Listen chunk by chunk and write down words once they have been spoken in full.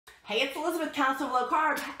Hey, it's Elizabeth, Countess of Low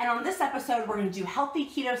Carb, and on this episode, we're going to do healthy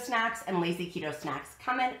keto snacks and lazy keto snacks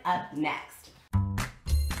coming up next.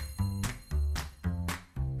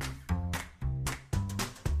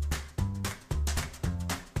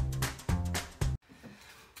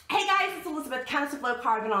 Hey guys, it's Elizabeth, Countess of Low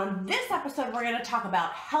Carb, and on this episode, we're going to talk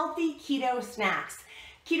about healthy keto snacks.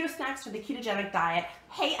 Keto snacks for the ketogenic diet.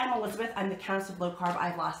 Hey, I'm Elizabeth. I'm the Countess of Low Carb.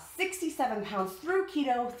 I've lost 67 pounds through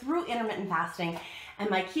keto, through intermittent fasting, and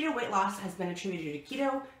my keto weight loss has been attributed to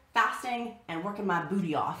keto, fasting, and working my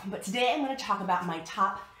booty off. But today I'm going to talk about my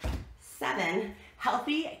top 7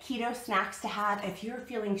 healthy keto snacks to have if you're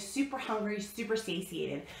feeling super hungry, super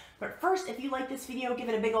satiated. But first, if you like this video, give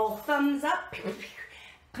it a big old thumbs up.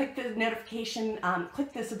 Click the notification,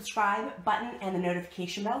 click the subscribe button and the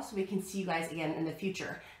notification bell so we can see you guys again in the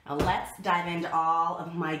future. Now let's dive into all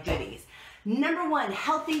of my goodies. Number 1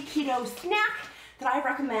 healthy keto snack that I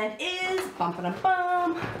recommend is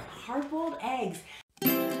hard-boiled eggs.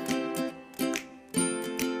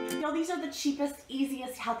 These are the cheapest,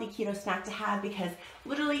 easiest healthy keto snack to have because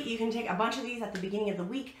literally you can take a bunch of these at the beginning of the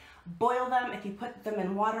week, boil them. If you put them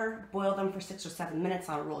in water, boil them for 6 or 7 minutes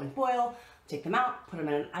on a rolling boil, take them out, put them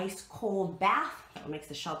in an ice cold bath. That makes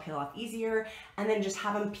the shell peel off easier, and then just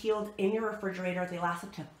have them peeled in your refrigerator. They last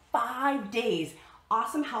up to 5 days.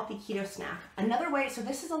 Awesome healthy keto snack. Another way, so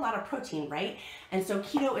this is a lot of protein, right? And so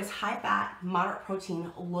keto is high fat, moderate protein,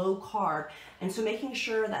 low carb. And so making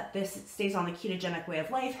sure that this stays on the ketogenic way of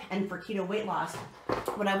life and for keto weight loss,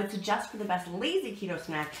 what I would suggest for the best lazy keto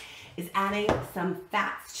snack is adding some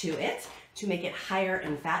fats to it to make it higher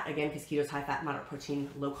in fat, again, because keto is high fat, moderate protein,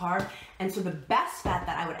 low carb. And so the best fat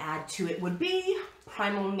that I would add to it would be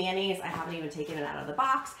Primal mayonnaise. I haven't even taken it out of the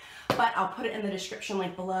box, but I'll put it in the description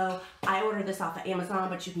link below. I ordered this off of Amazon,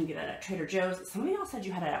 but you can get it at Trader Joe's. Some of y'all said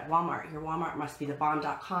you had it at Walmart. Your Walmart must be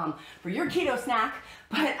thebomb.com for your keto snack,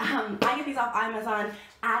 but I get these off Amazon.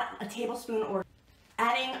 Add a tablespoon or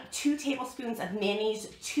adding 2 tablespoons of mayonnaise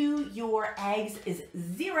to your eggs is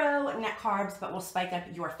 0 net carbs, but will spike up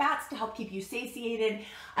your fats to help keep you satiated.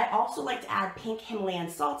 I also like to add pink Himalayan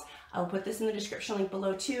salt. I'll put this in the description link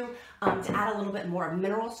below too, to add a little bit more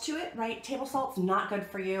minerals to it, right? Table salt's not good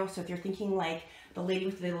for you. So if you're thinking like the lady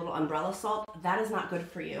with the little umbrella salt, that is not good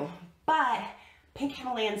for you. But pink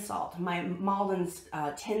Himalayan salt, my Malden's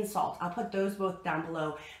tin salt, I'll put those both down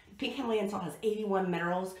below. Pink Himalayan salt has 81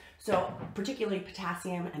 minerals, so particularly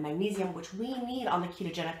potassium and magnesium, which we need on the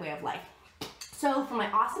ketogenic way of life. So for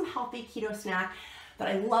my awesome healthy keto snack that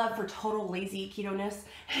I love for total lazy ketoness,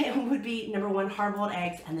 it would be number 1, hard-boiled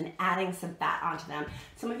eggs, and then adding some fat onto them.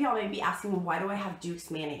 Some of y'all may be asking, why do I have Duke's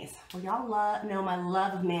mayonnaise? Well, y'all know my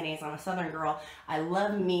love of mayonnaise. I'm a Southern girl. I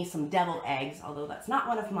love me some deviled eggs, although that's not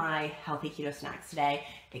one of my healthy keto snacks today.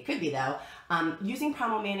 It could be though. Using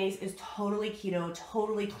Primal mayonnaise is totally keto,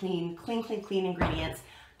 totally clean ingredients.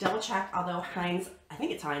 Double check, although Heinz, I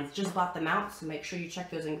think it's Heinz, just bought them out, so make sure you check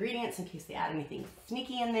those ingredients in case they add anything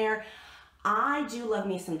sneaky in there. I do love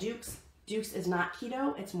me some Duke's. Duke's is not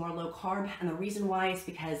keto, it's more low carb, and the reason why is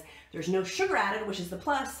because there's no sugar added, which is the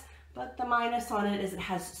plus, but the minus on it is it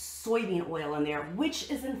has soybean oil in there, which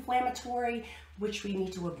is inflammatory, which we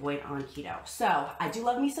need to avoid on keto. So I do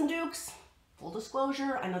love me some Duke's. Full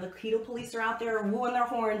disclosure, I know the keto police are out there wooing their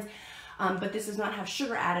horns, but this does not have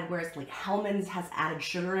sugar added, whereas like Hellmann's has added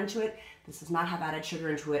sugar into it. This does not have added sugar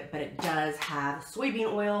into it, but it does have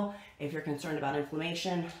soybean oil. If you're concerned about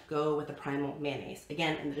inflammation, go with the Primal mayonnaise.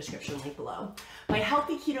 Again, in the description link below. My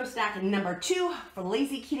healthy keto snack number 2 for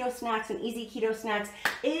lazy keto snacks and easy keto snacks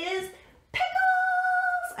is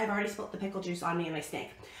pickles. I've already spilt the pickle juice on me and I stink.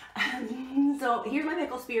 So here's my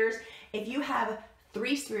pickle spears. If you have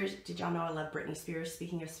 3 spears, did y'all know I love Britney Spears?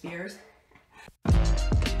 Speaking of spears.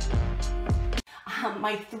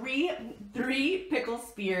 My three pickle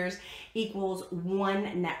spears equals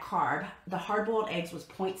 1 net carb. The hard-boiled eggs was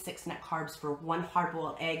 0.6 net carbs for 1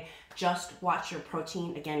 hard-boiled egg. Just watch your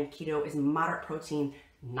protein. Again, keto is moderate protein,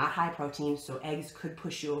 not high protein, so eggs could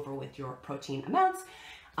push you over with your protein amounts.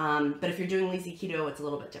 But if you're doing lazy keto, it's a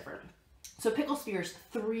little bit different. So pickle spears,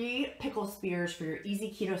 3 pickle spears for your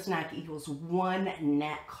easy keto snack equals 1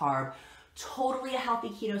 net carb. Totally a healthy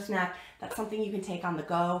keto snack. That's something you can take on the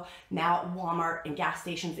go. Now at Walmart and gas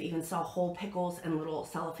stations, they even sell whole pickles in little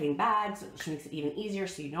cellophane bags, which makes it even easier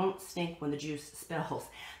so you don't stink when the juice spills.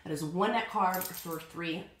 That is 1 net carb for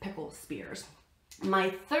 3 pickle spears.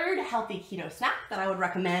 My 3rd healthy keto snack that I would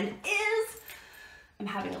recommend is, I'm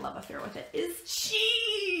having a love affair with it, is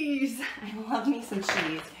cheese. I love me some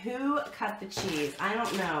cheese. Who cut the cheese? I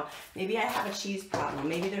don't know. Maybe I have a cheese problem.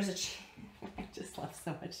 Maybe there's a cheese. just love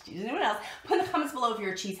so much cheese. Anyone else? Put in the comments below if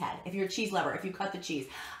you're a cheese head, if you're a cheese lover, if you cut the cheese.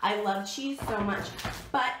 I love cheese so much,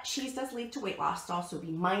 but cheese does lead to weight loss stalls, so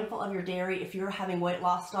be mindful of your dairy. If you're having weight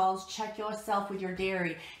loss stalls, check yourself with your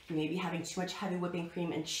dairy. You may be having too much heavy whipping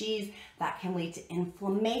cream and cheese. That can lead to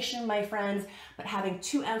inflammation, my friends, but having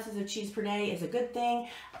 2 ounces of cheese per day is a good thing.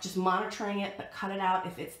 Just monitoring it, but cut it out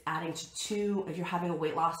if it's adding to 2. If you're having a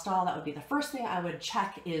weight loss stall, that would be the first thing I would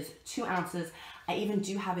check is 2 ounces. I even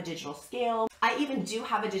do have a digital scale.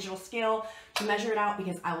 To measure it out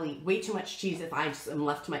because I will eat way too much cheese if I just am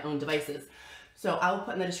left to my own devices. So I will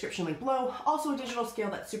put in the description link below. Also a digital scale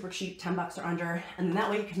that's super cheap, 10 bucks or under. And then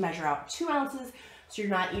that way you can measure out 2 ounces so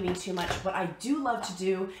you're not eating too much. What I do love to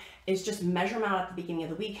do is just measure them out at the beginning of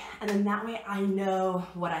the week. And then that way I know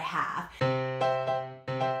what I have.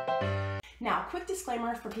 Now, quick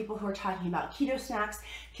disclaimer for people who are talking about keto snacks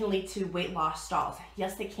can lead to weight loss stalls.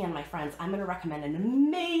 Yes, they can, my friends. I'm gonna recommend an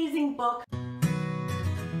amazing book,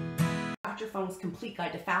 Dr. Fung's Complete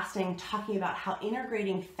Guide to Fasting, talking about how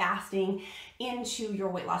integrating fasting into your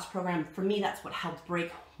weight loss program. For me, that's what helped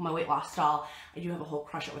break my weight loss stall. I do have a whole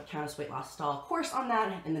Crush It with Countess weight loss stall course on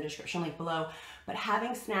that in the description link below. But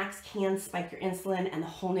having snacks can spike your insulin, and the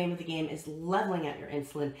whole name of the game is leveling out your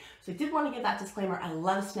insulin. So I did want to give that disclaimer. I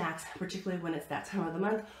love snacks, particularly when it's that time of the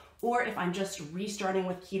month, or if I'm just restarting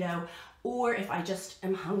with keto, or if I just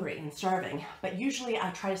am hungry and starving. But usually I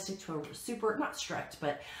try to stick to a super, not strict,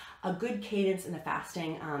 but a good cadence in the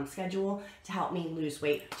fasting schedule to help me lose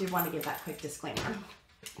weight. I did want to give that quick disclaimer.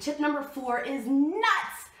 Tip number 4 is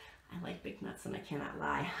nuts. I like big nuts and I cannot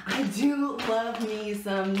lie. I do love me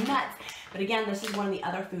some nuts. But again, this is one of the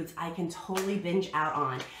other foods I can totally binge out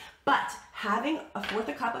on. But having a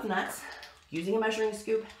 1/4 cup of nuts, using a measuring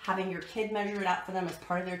scoop, having your kid measure it out for them as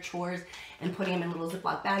part of their chores and putting them in little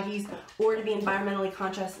Ziploc baggies, or to be environmentally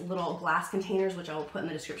conscious, little glass containers, which I will put in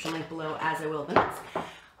the description link below as I will the nuts.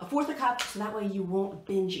 A 1/4 cup, so that way you won't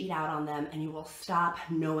binge eat out on them and you will stop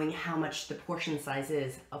knowing how much the portion size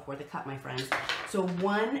is. A 1/4 cup, my friends. So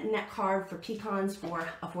 1 net carb for pecans for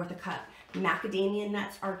a 1/4 cup. Macadamia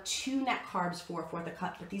nuts are 2 net carbs for a 1/4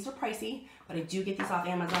 cup, but these are pricey, but I do get these off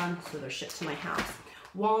Amazon, so they're shipped to my house.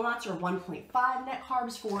 Walnuts are 1.5 net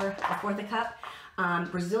carbs for a 1/4 cup.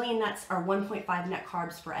 Brazilian nuts are 1.5 net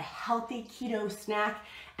carbs for a healthy keto snack,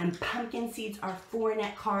 and pumpkin seeds are 4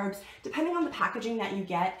 net carbs, depending on the packaging that you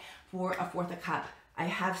get for a 1/4 cup. I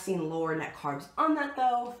have seen lower net carbs on that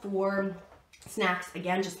though for snacks.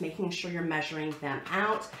 Again, just making sure you're measuring them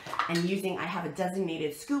out and using, I have a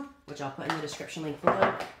designated scoop, which I'll put in the description link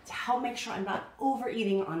below, to help make sure I'm not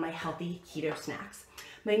overeating on my healthy keto snacks.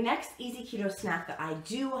 My next easy keto snack that I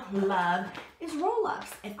do love is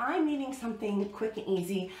roll-ups. If I'm needing something quick and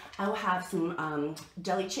easy, I will have some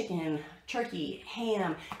deli chicken, turkey,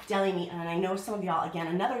 ham, deli meat, and I know some of y'all, again,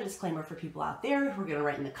 another disclaimer for people out there who are gonna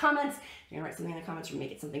write in the comments, you're gonna write something in the comments or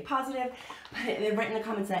make it something positive, but they write in the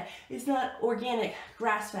comments that it's not organic,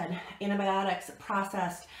 grass-fed, antibiotics,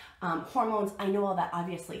 processed, hormones. I know all that,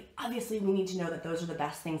 obviously. Obviously, we need to know that those are the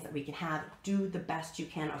best things that we can have. Do the best you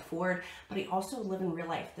can afford, but I also live in real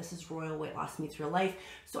life. This is Royal Weight Loss meets real life.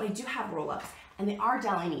 So I do have roll-ups, and they are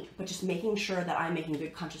deli meat, but just making sure that I'm making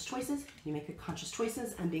good conscious choices. You make good conscious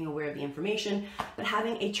choices and being aware of the information. But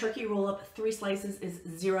having a turkey roll-up, 3 slices is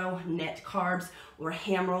 0 net carbs, or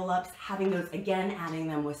ham roll-ups, having those, again, adding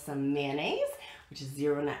them with some mayonnaise, which is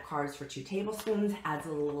 0 net carbs for 2 tablespoons, adds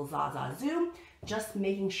a little Zaza Zoo. Just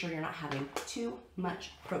making sure you're not having too much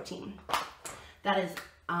protein. That is,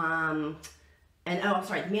 and oh, I'm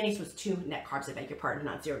sorry, the mayonnaise was 2 net carbs, I beg your pardon,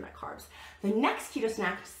 not 0 net carbs. The next keto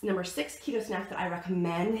snack, number 6 keto snack that I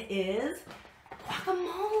recommend is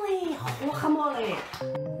guacamole.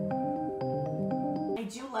 I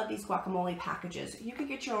do love these guacamole packages. You could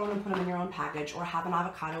get your own and put them in your own package, or have an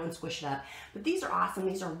avocado and squish it up. But these are awesome.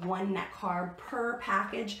 These are 1 net carb per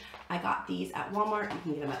package. I got these at Walmart. You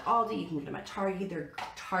can get them at Aldi. You can get them at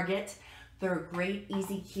Target. They're great,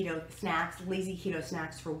 easy keto snacks, lazy keto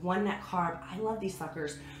snacks for 1 net carb. I love these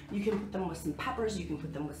suckers. You can put them with some peppers. You can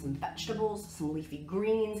put them with some vegetables, some leafy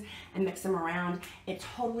greens, and mix them around. It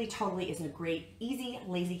totally is a great, easy,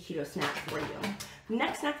 lazy keto snack for you. The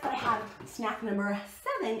next snack that I have, snack number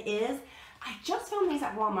 7, is I just found these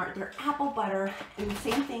at Walmart. They're apple butter, and the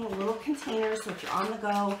same thing, little containers, so if you're on the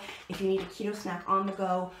go, if you need a keto snack on the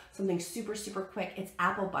go, something super quick, it's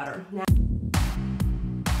apple butter. Now,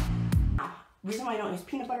 reason why I don't use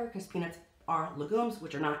peanut butter, because peanuts are legumes,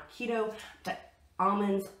 which are not keto, but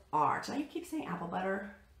almonds are. Did I keep saying apple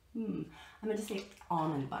butter? I meant to say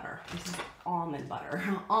almond butter. This is almond butter.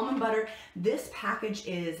 Almond butter. This package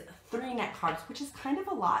is 3 net carbs, which is kind of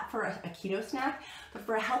a lot for a keto snack, but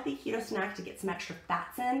for a healthy keto snack to get some extra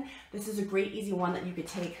fats in, this is a great easy one that you could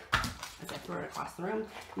take, as I throw it across the room,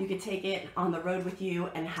 you could take it on the road with you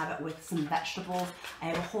and have it with some vegetables. I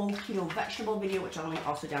have a whole keto vegetable video, which I'll link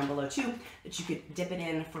also down below too, that you could dip it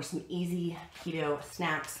in for some easy keto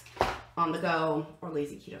snacks on the go or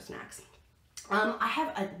lazy keto snacks. I have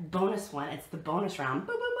a bonus one. It's the bonus round.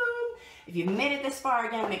 Boom, boom, boom. If you've made it this far,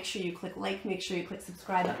 again, make sure you click like, make sure you click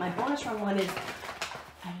subscribe. But my bonus round one is,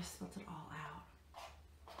 I just spilled it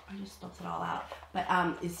all out. But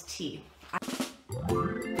is tea.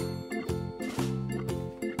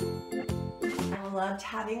 I loved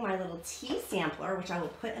having my little tea sampler, which I will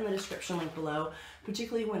put in the description link below,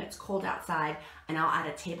 particularly when it's cold outside, and I'll add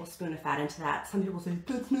a tablespoon of fat into that. Some people say,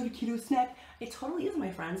 that's not a keto snack. It totally is,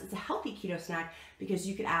 my friends. It's a healthy keto snack because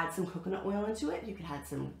you could add some coconut oil into it, you could add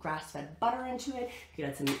some grass-fed butter into it, you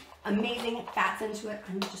could add some amazing fats into it.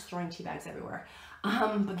 I'm just throwing tea bags everywhere.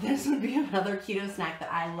 But this would be another keto snack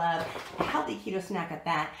that I love, a healthy keto snack at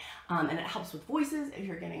that, and it helps with voices if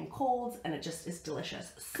you're getting colds, and it just is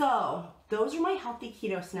delicious. So those are my healthy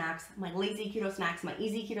keto snacks, my lazy keto snacks, my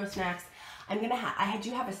easy keto snacks. I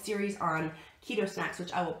do have a series on keto snacks,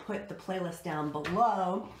 which I will put the playlist down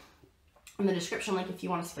below in the description link if you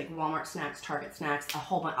want to see like Walmart snacks, Target snacks, a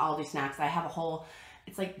whole bunch, Aldi snacks. I have a whole,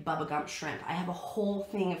 it's like Bubba Gump shrimp. I have a whole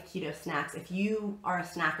thing of keto snacks. If you are a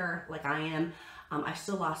snacker like I am, I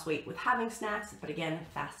still lost weight with having snacks, but again,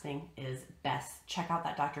 fasting is best. Check out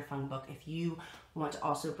that Dr. Fung book if you want to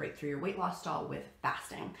also break through your weight loss stall with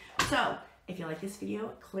fasting. So if you like this video,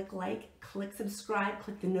 click like, click subscribe,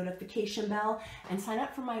 click the notification bell, and sign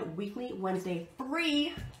up for my weekly Wednesday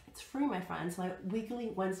free. It's free, my friends. My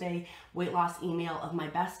weekly Wednesday weight loss email of my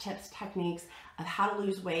best tips, techniques of how to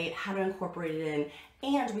lose weight, how to incorporate it in.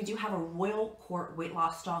 And we do have a Royal Court weight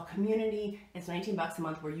loss stall community. It's $19 a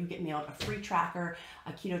month where you get mailed a free tracker,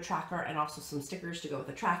 a keto tracker, and also some stickers to go with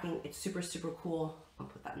the tracking. It's super, super cool. I'll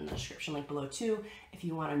put that in the description link below too. If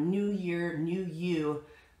you want a new year, new you,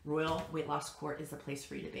 Royal Weight Loss Court is the place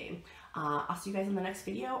for you to be. I'll see you guys in the next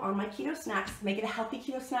video on my keto snacks. Make it a healthy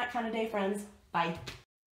keto snack kind of day, friends. Bye.